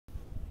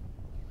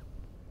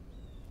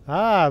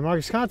Ah,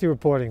 Marcus Conte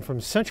reporting from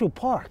Central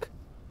Park.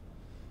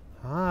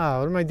 Ah,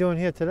 what am I doing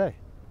here today?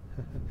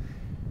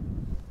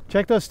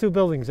 Check those two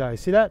buildings out. You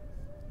see that?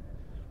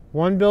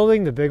 One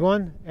building, the big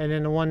one, and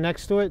then the one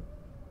next to it,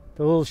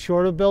 the little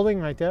shorter building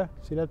right there.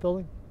 See that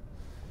building?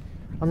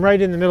 I'm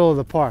right in the middle of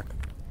the park.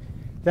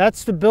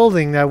 That's the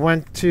building that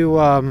went to,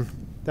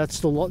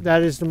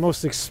 that is the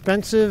most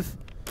expensive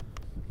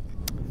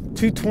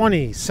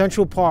 220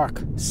 Central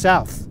Park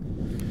South.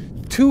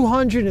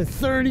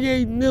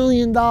 $238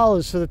 million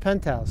for the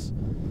penthouse.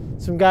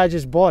 Some guy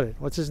just bought it.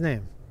 What's his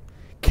name?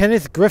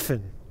 Kenneth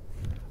Griffin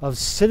of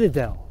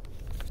Citadel.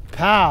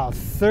 Pow,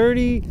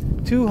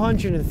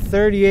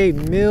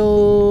 $238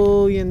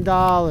 million.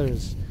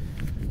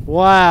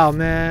 Wow,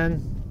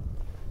 man.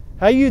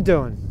 How you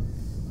doing?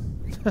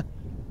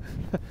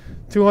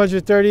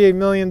 $238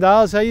 million.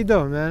 How you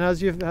doing, man?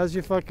 How's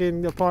your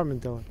fucking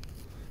apartment doing?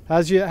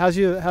 How's your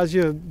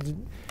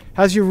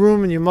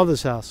room in your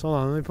mother's house? Hold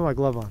on, let me put my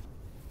glove on.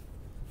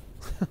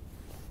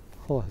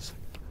 Hold on a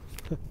second.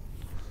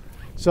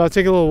 So I'll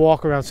take a little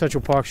walk around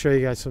Central Park, show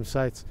you guys some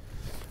sights.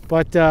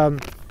 But I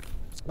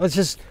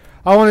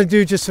want to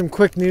do just some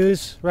quick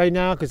news right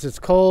now because it's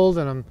cold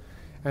and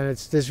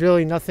there's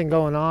really nothing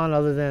going on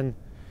other than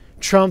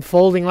Trump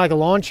folding like a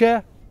lawn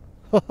chair.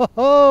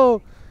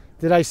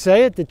 Did I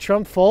say it? Did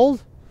Trump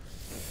fold?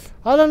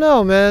 I don't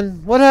know,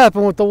 man. What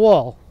happened with the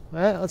wall?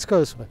 Let's go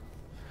this way.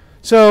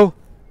 So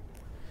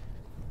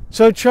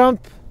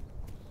Trump,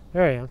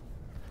 there I am.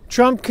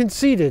 Trump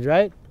conceded,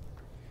 right?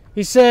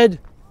 He said,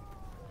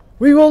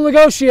 we will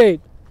negotiate,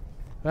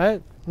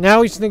 right?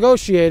 Now he's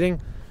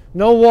negotiating.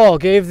 No wall.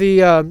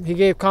 He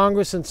gave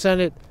Congress and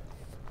Senate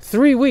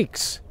 3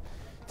 weeks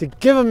to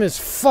give him his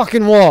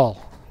fucking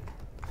wall.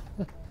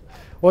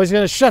 Or he's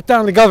going to shut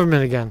down the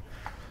government again.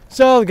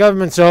 So the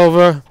government's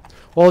over.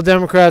 All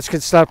Democrats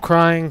could stop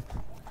crying.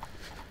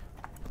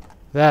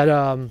 That,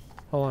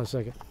 hold on a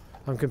second.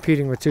 I'm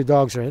competing with two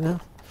dogs right now.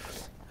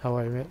 How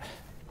are you, mate?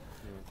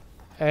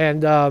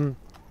 And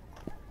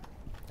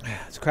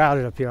it's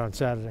crowded up here on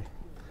Saturday.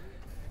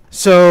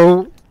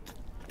 So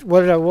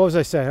what was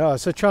I saying? Oh,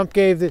 so Trump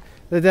gave the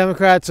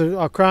Democrats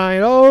are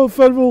crying, oh,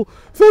 federal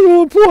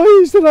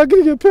employees, they're not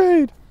going to get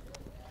paid.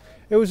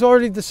 It was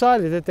already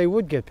decided that they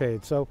would get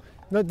paid. So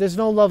there's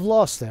no love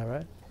lost there,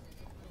 right?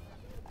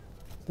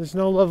 There's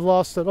no love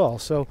lost at all.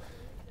 So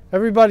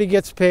everybody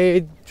gets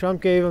paid.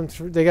 Trump gave them,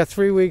 they got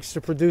 3 weeks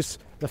to produce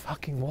the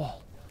fucking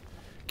wall.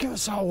 Give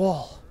us our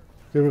wall.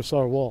 Give us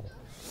our wall.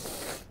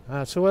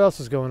 So what else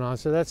is going on?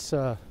 So that's,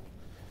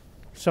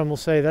 some will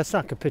say that's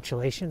not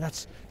capitulation.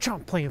 That's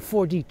Trump playing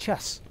 4D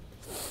chess.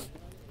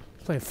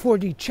 Playing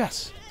 4D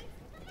chess.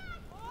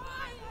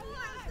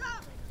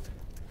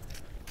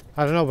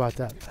 I don't know about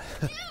that.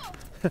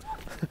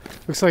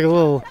 Looks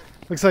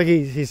like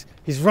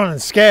he's running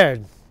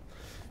scared.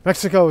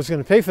 Mexico is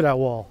going to pay for that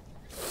wall.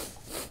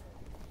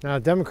 Now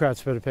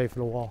Democrats better pay for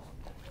the wall.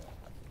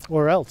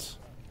 Or else.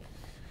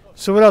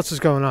 So what else is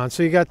going on?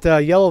 So you got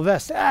Yellow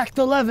Vest, Act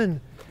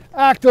 11.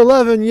 Act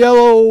 11,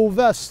 Yellow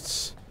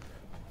Vests.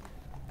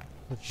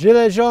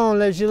 Gilets jaunes,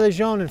 les gilets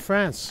jaunes in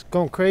France.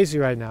 Going crazy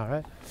right now,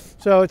 right?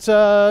 So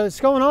it's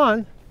going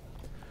on.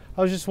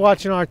 I was just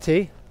watching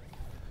RT.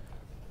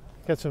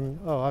 Got some,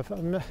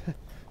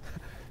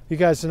 you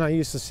guys are not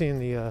used to seeing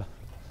the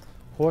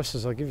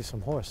horses. I'll give you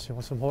some horse. You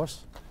want some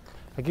horse?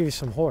 I'll give you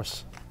some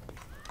horse.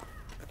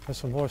 There's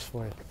some horse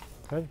for you.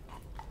 Ready?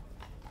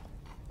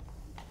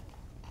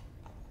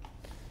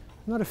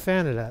 I'm not a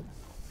fan of that.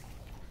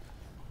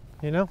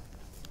 You know,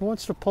 who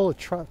wants to pull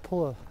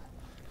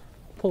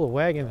a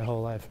wagon the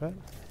whole life, right?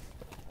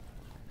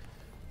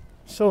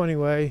 So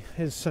anyway,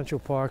 here's Central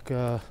Park.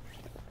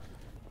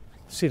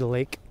 See the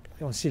lake.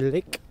 You want to see the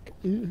lake?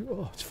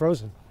 Oh, it's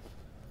frozen.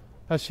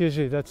 That's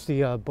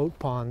the boat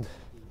pond.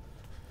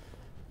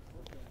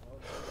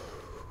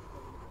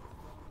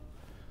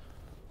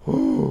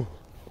 Go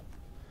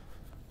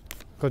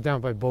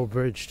down by Bow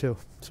Bridge too.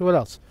 So what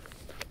else?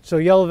 So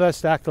Yellow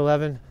Vest, Act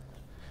 11.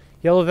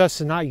 Yellow Vests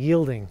are not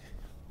yielding.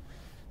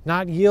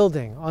 Not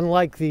yielding,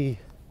 unlike the...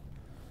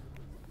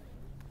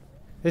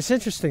 It's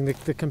interesting,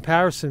 the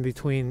comparison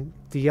between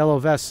the Yellow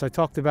Vests. I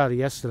talked about it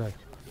yesterday.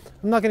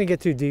 I'm not going to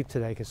get too deep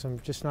today because I'm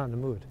just not in the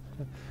mood.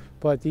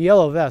 But the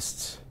Yellow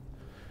Vests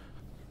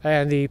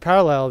and the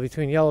parallel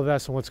between Yellow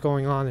Vests and what's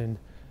going on in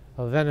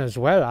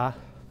Venezuela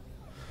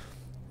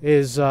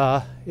is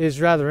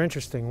rather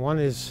interesting.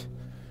 Both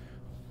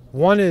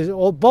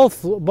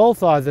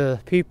are the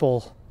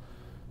people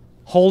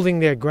holding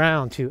their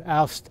ground to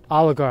oust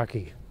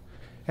oligarchy.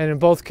 And in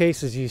both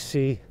cases, you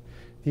see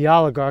the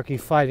oligarchy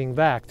fighting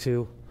back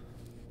to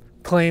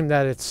claim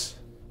that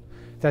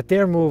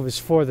their move is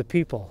for the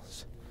people.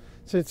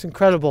 So it's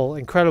incredible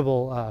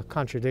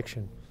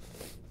contradiction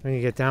when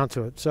you get down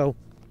to it. So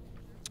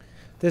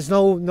there's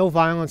no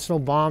violence, no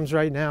bombs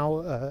right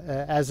now,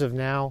 as of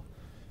now.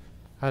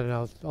 I don't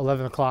know,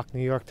 11 o'clock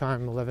New York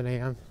time, 11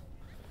 a.m.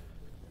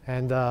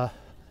 And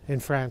in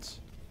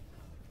France,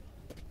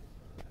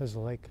 there's the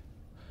lake.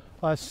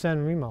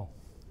 San Remo.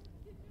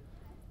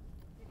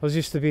 Those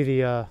used to be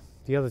the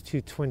other two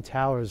twin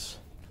towers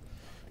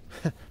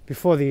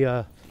before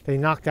they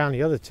knocked down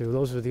the other two.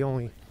 Those were the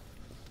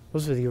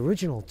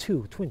original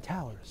two Twin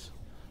Towers.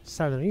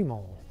 San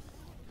Remo.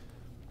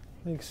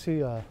 You can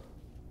see right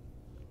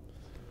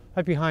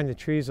behind the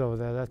trees over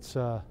there. That's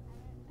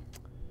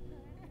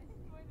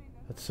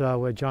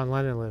where John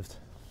Lennon lived.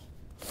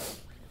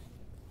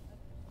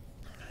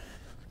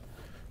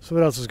 So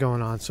what else is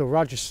going on? So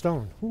Roger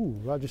Stone. Ooh,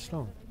 Roger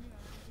Stone.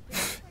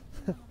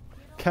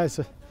 Guys,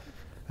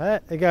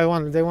 they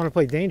want to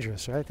play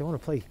dangerous, right? They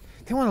want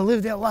to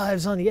live their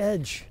lives on the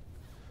edge.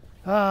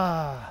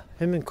 Ah,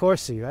 him and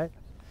Corsi, right?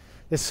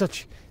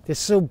 They're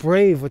so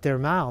brave with their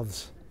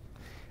mouths.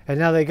 And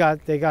now they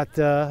got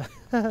the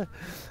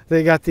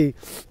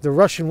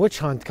Russian witch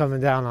hunt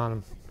coming down on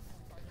them.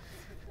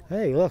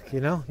 Hey, look, you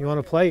want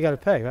to play, you got to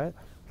pay, right?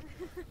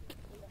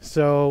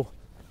 So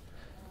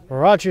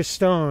Roger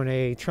Stone,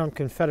 a Trump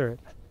Confederate,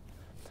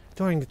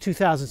 during the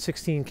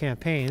 2016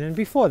 campaign, and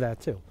before that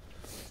too.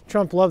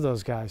 Trump loved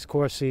those guys,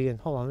 Corsi, and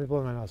hold on, let me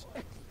blow my nose.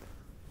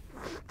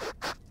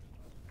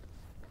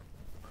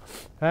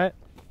 Right?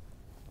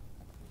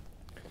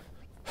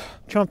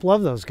 Trump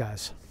loved those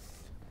guys.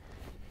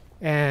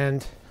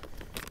 And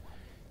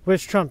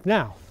where's Trump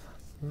now?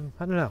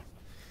 I don't know.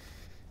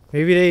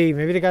 Maybe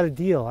they got a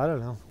deal. I don't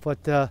know.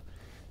 But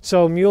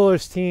so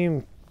Mueller's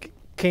team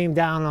came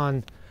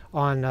down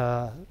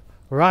on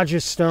Roger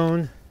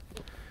Stone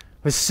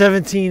with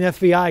 17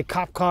 FBI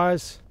cop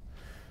cars,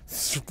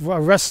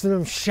 arrested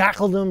him,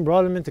 shackled him,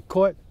 brought him into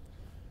court,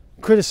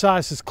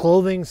 criticized his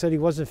clothing, said he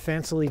wasn't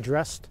fancily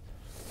dressed.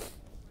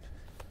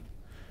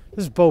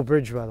 This is Bow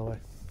Bridge, by the way.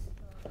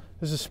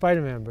 This is a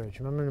Spider-Man bridge.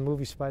 Remember the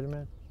movie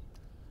Spider-Man?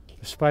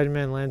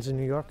 Spider-Man lands in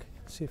New York.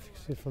 See if you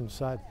can see it from the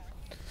side.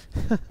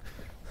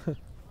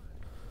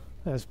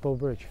 That's Bow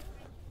Bridge.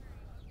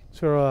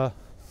 So, a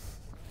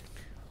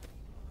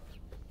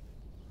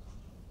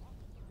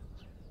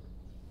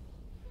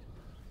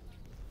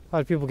lot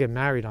of people get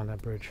married on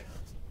that bridge.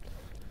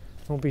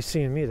 Won't be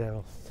seeing me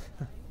there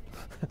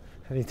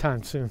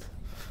anytime soon.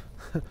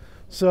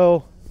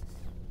 So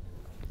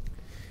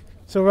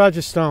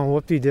Roger Stone,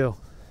 what do you do?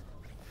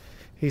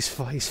 He's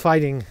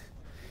fighting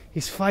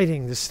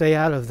to stay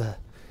out of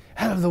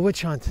the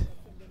witch hunt.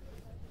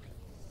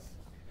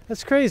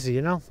 That's crazy,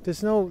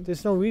 There's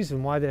no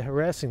reason why they're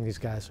harassing these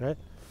guys, right?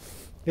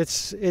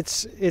 It's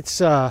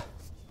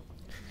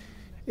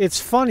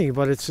funny,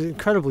 but it's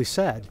incredibly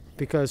sad,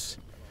 because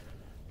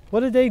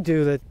what did they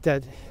do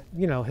that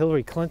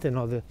Hillary Clinton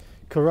or the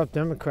corrupt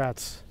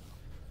Democrats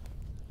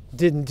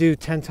didn't do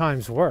 10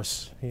 times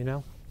worse,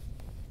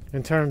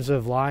 in terms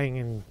of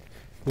lying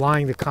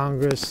to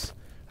Congress?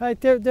 Right,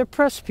 they're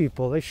press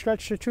people. They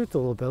stretch the truth a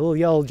little bit, a little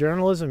yellow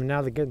journalism, and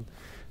now they're getting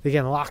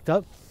locked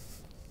up.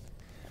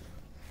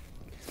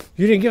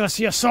 You didn't give us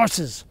your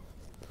sources.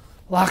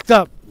 Locked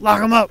up.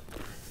 Lock them up.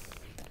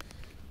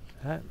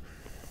 Right.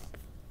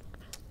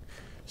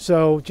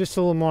 So just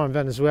a little more on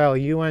Venezuela.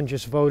 UN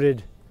just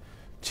voted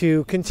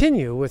to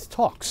continue with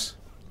talks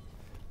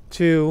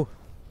to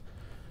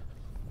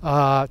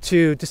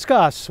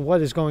discuss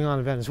what is going on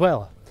in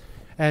Venezuela.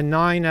 And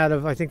 9 out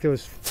of, I think there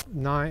was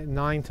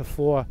 9 to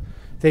 4,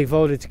 they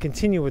voted to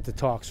continue with the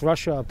talks.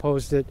 Russia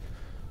opposed it.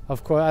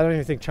 Of course, I don't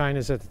even think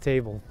China's at the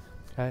table.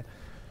 Okay?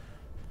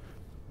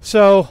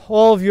 So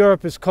all of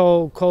Europe is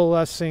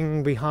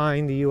coalescing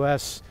behind the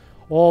U.S.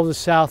 All the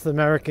South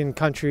American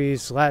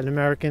countries, Latin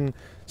American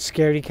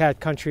scaredy cat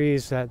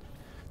countries that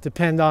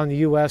depend on the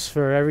U.S.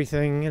 for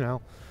everything,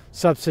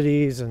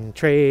 subsidies and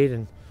trade,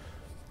 and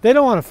they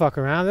don't want to fuck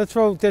around. They're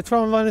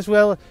throwing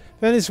Venezuela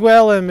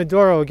and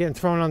Maduro are getting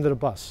thrown under the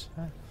bus.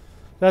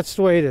 That's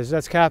the way it is.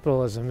 That's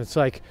capitalism. It's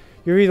like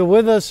you're either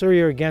with us or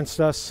you're against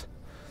us.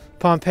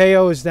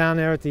 Pompeo is down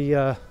there at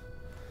the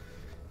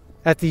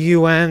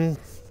UN.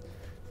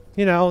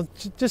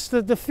 Just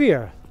the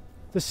fear.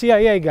 The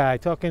CIA guy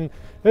talking,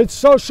 it's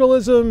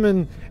socialism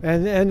and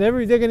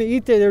they're going to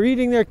eat. They're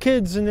eating their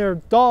kids and their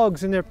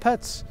dogs and their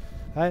pets.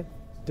 Right?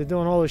 They're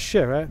doing all this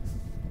shit, right?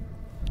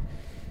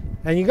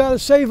 And you got to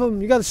save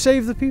them. You got to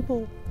save the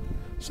people.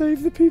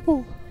 Save the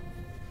people.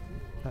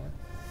 Right.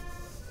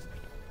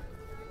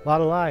 A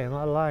lot of lying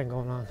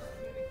going on.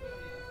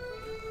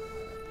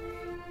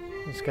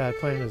 This guy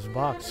playing his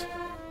box.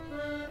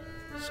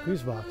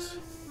 Squeeze box.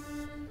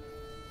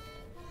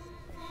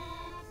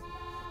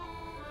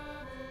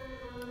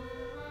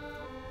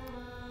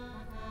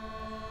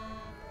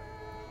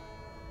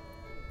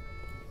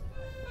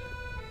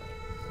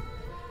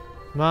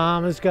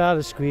 Mama's got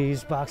a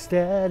squeeze box,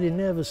 Daddy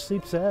never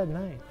sleeps at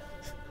night.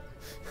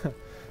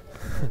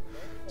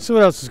 So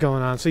what else is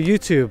going on? So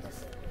YouTube,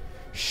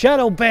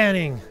 shadow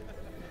banning.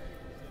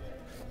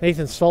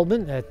 Nathan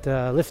Stoltman at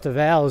Lift the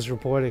Veil is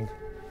reporting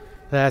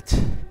that,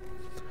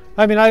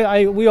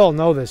 we all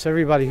know this.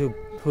 Everybody who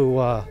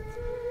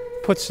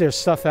puts their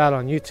stuff out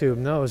on YouTube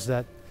knows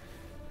that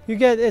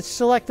it's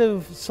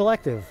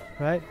selective,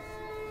 right?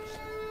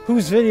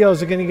 Whose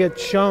videos are going to get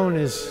shown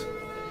is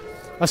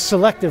a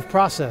selective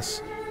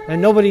process, and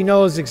nobody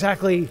knows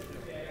exactly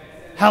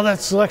how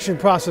that selection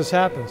process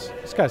happens.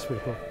 This guy's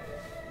pretty cool.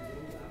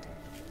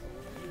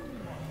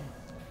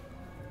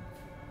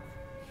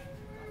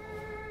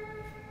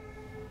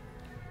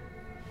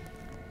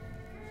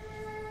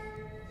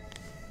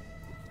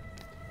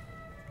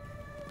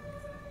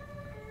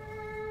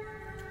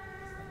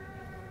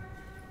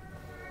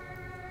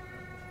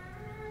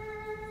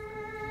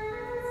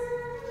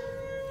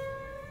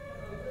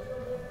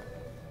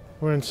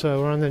 We're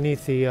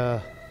underneath the.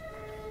 Oh,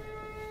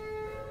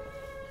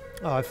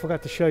 I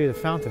forgot to show you the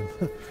fountain.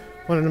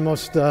 One of the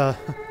most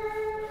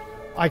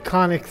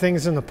iconic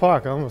things in the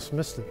park. I almost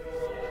missed it.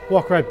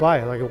 Walked right by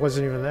it like it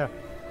wasn't even there.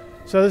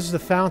 So this is the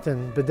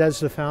fountain,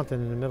 Bethesda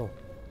fountain in the middle.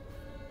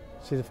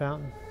 See the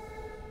fountain?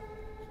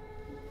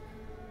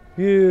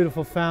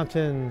 Beautiful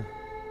fountain.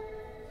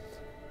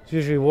 There's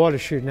usually water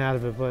shooting out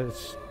of it, but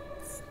it's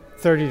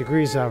 30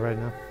 degrees out right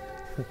now.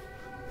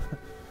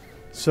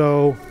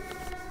 So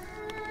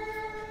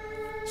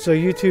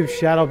YouTube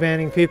shadow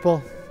banning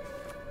people.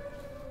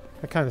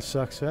 That kind of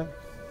sucks, right?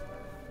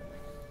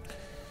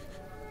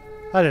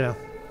 I don't know.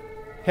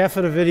 Half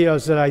of the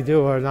videos that I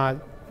do are not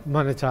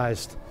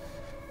monetized.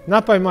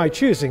 Not by my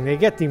choosing, they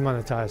get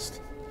demonetized.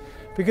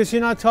 Because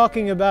you're not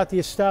talking about the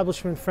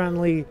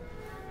establishment-friendly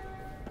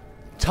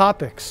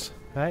topics,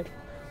 right?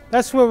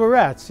 That's where we're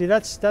at. See,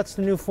 that's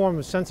the new form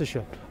of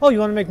censorship. Oh, you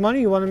want to make money?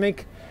 You want to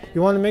make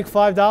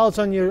 $5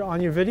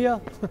 on your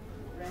video?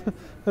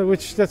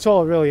 Which that's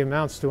all it really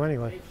amounts to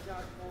anyway.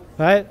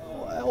 Right?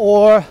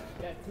 Or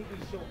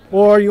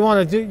you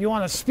want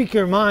to speak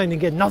your mind and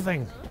get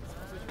nothing.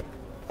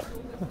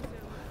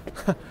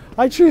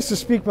 I choose to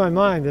speak my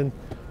mind and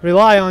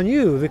rely on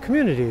you, the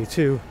community,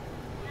 to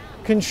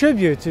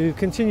contribute, to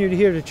continue to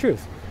hear the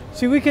truth.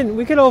 See, we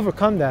can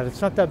overcome that.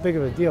 It's not that big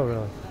of a deal,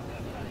 really.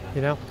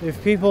 You know,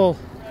 if people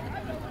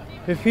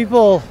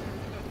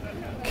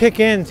kick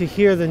in to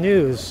hear the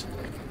news,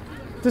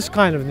 this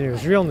kind of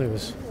news, real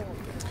news,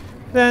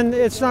 then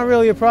it's not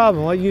really a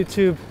problem. Let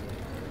YouTube,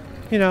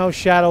 you know,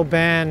 shadow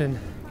ban, and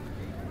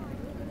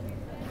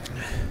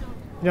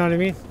you know what I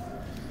mean?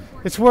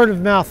 It's word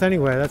of mouth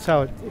anyway. That's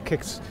how it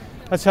kicks.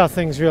 That's how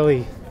things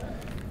really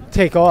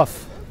take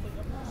off.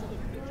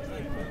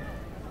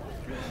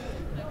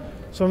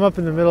 So I'm up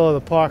in the middle of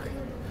the park.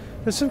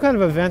 There's some kind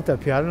of event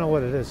up here. I don't know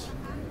what it is.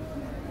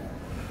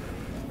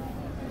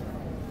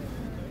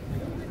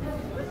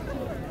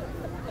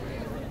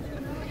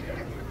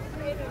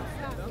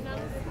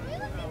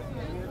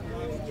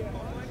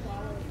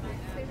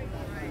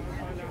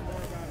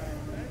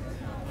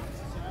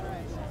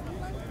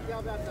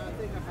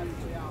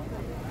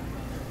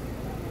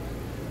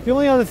 The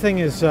only other thing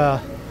is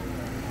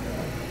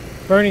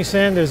Bernie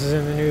Sanders is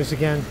in the news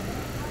again.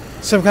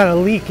 Some kind of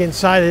leak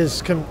inside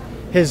his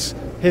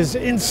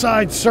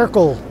inside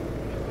circle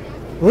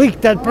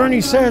leaked that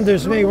Bernie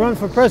Sanders may run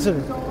for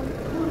president.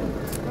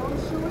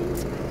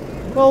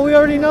 Well, we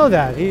already know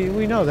that.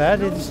 We know that.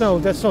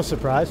 That's no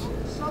surprise.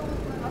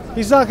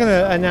 He's not going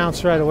to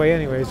announce right away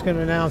anyway. He's going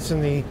to announce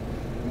in the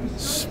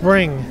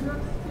spring.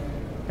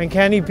 And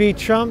can he beat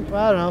Trump?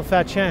 I don't know,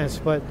 fat chance,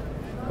 but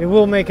it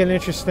will make an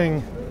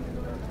interesting.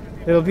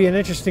 It'll be an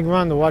interesting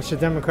run to watch the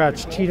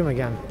Democrats cheat him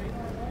again.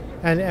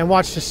 And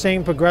watch the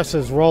same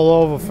progressives roll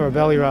over for a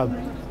belly rub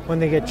when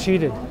they get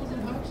cheated.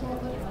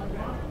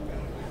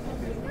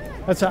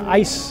 That's an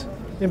ICE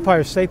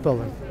Empire State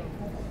Building.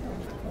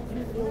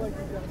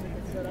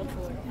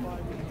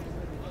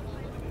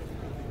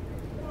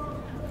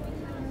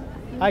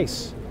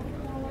 ICE.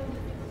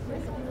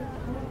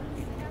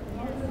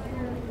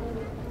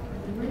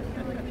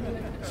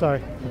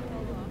 Sorry.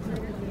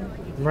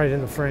 I'm right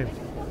in the frame.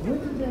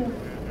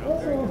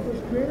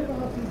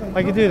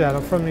 I can do that.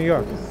 I'm from New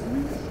York.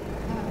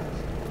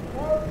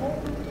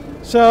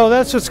 So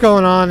that's what's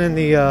going on in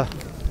the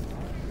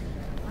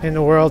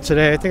world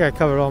today. I think I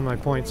covered all my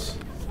points.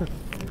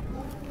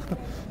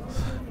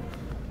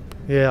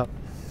 Yeah.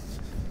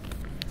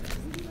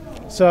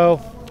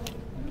 So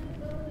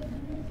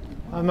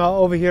I'm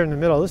over here in the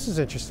middle. This is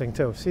interesting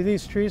too. See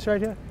these trees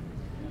right here?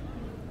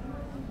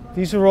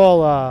 These are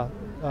all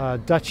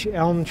Dutch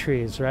elm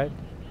trees, right?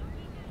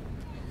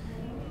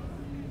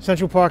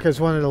 Central Park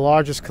has one of the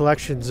largest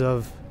collections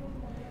of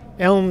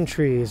elm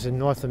trees in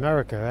North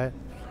America, right?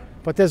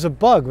 But there's a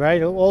bug,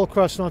 right? All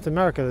across North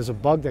America, there's a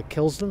bug that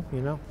kills them,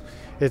 you know?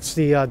 It's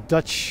the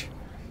Dutch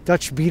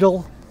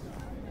beetle,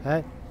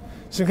 right?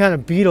 Some kind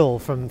of beetle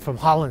from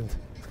Holland.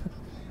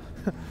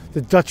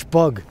 The Dutch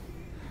bug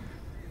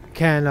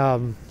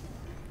can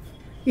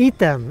eat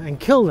them and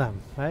kill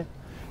them, right?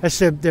 That's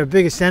their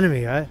biggest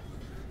enemy, right?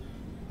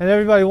 And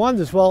everybody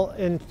wonders, well,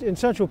 in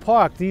Central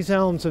Park, these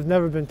elms have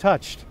never been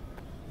touched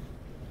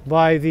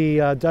by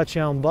the Dutch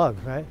elm bug,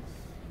 right?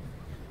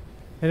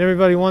 And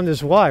everybody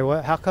wonders why.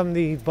 How come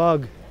the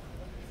bug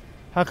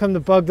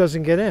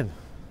doesn't get in?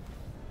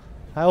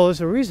 Well, there's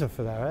a reason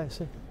for that, right?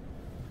 See?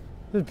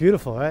 It's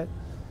beautiful, right?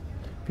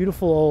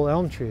 Beautiful old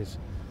elm trees.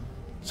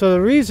 So the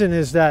reason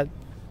is that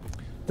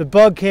the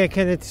bug can't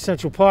get into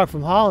Central Park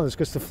from Holland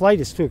because the flight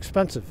is too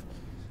expensive.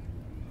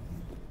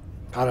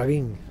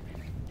 Carabing.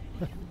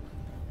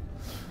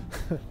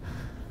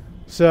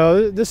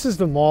 So this is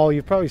the mall.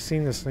 You've probably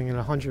seen this thing in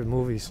 100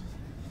 movies.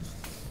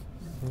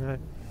 All right.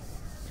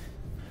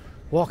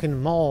 Walking the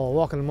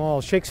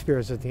mall.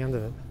 Shakespeare's at the end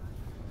of it.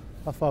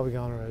 How far are we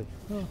gone already?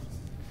 Oh,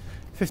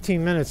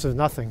 15 minutes of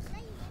nothing.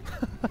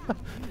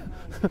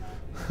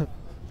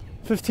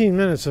 15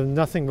 minutes of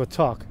nothing but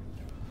talk.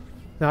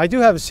 Now, I do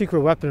have a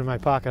secret weapon in my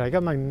pocket. I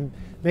got my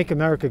Make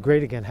America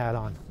Great Again hat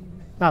on.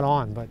 Not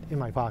on, but in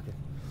my pocket.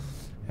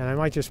 And I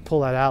might just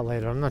pull that out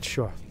later. I'm not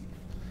sure.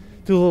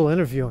 Do a little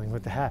interviewing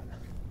with the hat.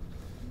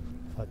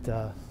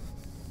 But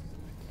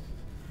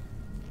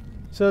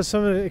so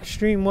some of the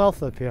extreme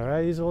wealth up here,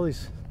 right?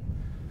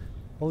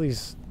 All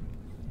these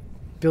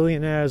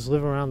billionaires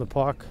live around the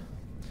park.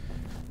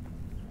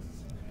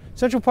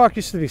 Central Park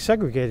used to be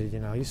segregated, you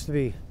know. There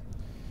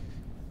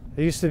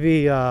used to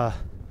be the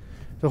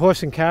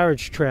horse and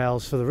carriage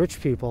trails for the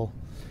rich people,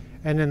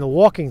 and then the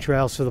walking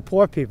trails for the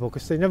poor people,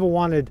 because they never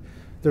wanted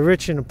the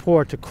rich and the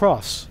poor to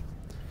cross.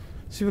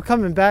 See, we're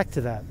coming back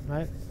to that,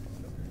 right?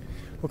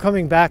 We're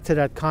coming back to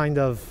that kind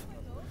of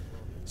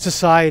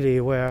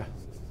society where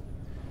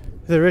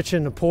the rich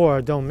and the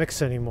poor don't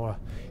mix anymore.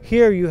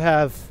 Here you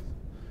have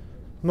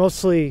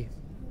mostly,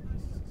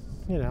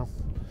 you know,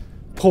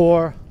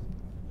 poor,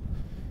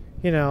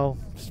 you know,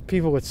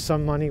 people with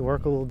some money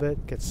work a little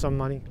bit, get some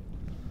money.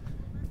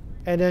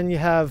 And then you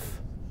have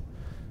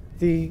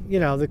the, you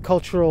know, the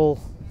cultural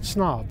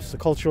snobs, the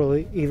cultural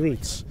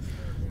elites.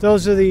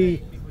 Those are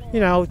the, you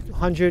know,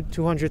 $100,000,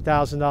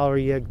 $200,000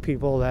 a year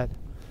people that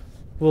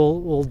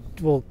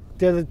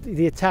they're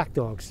the attack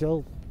dogs.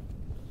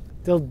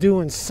 They'll do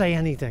and say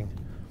anything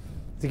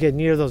to get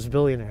near those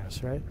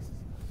billionaires, right?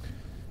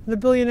 And the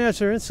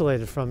billionaires are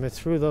insulated from it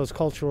through those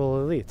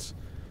cultural elites.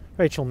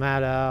 Rachel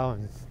Maddow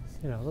and,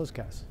 you know, those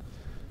guys.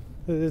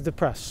 The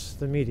press,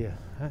 the media,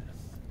 right?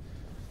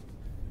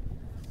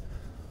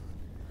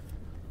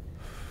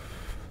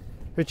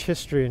 Rich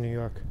history in New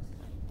York.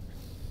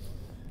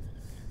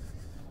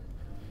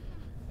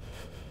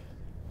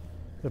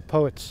 The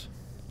poets.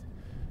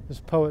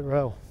 There's Poet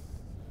Row.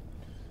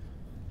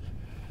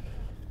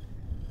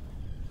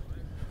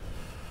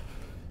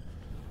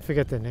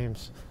 Forget their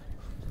names.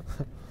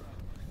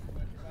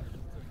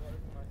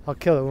 I'll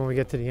kill it when we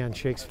get to the end.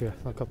 Shakespeare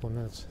in a couple of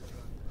minutes.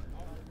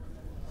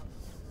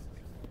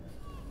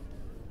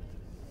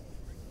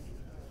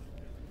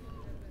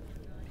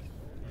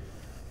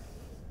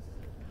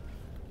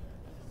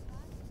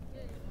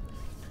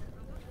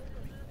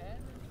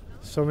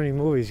 So many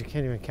movies, you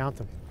can't even count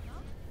them.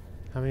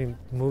 How many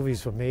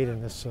movies were made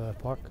in this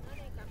park?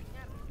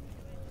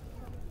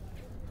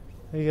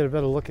 You get a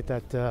better look at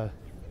that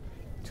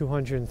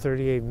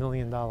 $238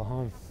 million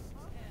home.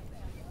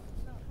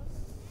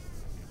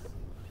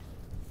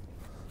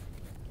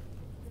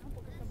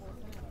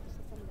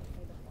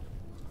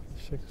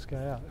 Check this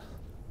guy out.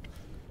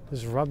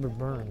 This is Robert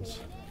Burns.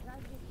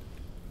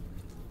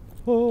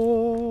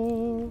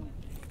 Oh,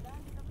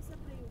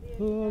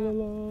 la, la,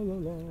 la,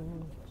 la, la.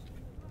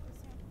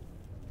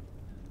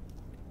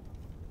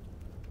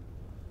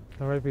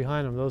 And right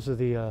behind them, those are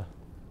the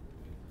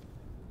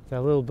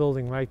that little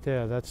building right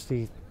there. That's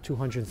the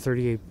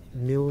 $238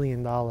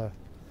 million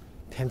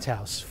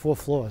penthouse, 4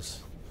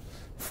 floors.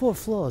 4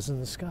 floors in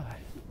the sky.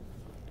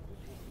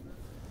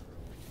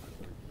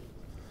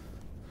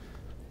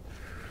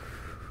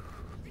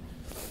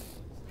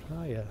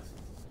 Oh yeah.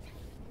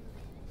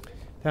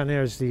 Down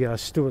there is the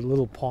Stuart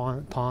Little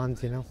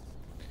pond, you know,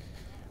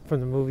 from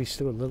the movie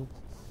Stuart Little.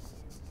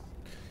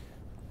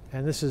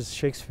 And this is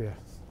Shakespeare.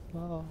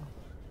 Oh.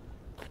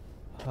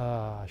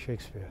 Ah,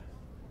 Shakespeare.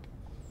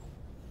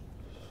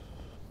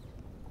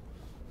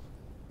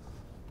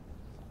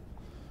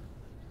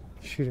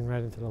 Shooting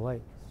right into the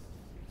light.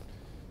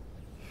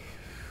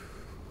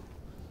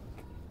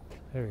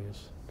 There he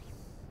is.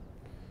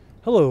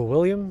 Hello,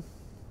 William.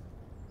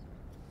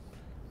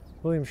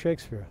 William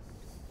Shakespeare.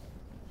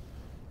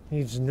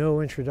 Needs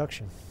no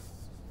introduction.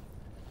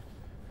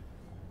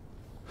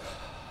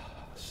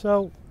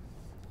 So,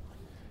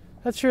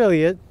 that's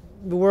really it.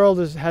 The world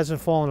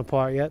hasn't fallen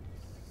apart yet.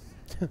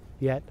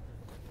 Yet.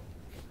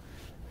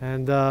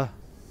 And we'll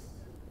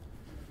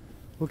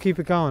keep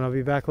it going. I'll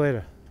be back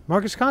later.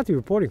 Marcus Conte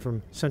reporting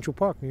from Central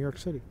Park, New York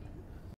City.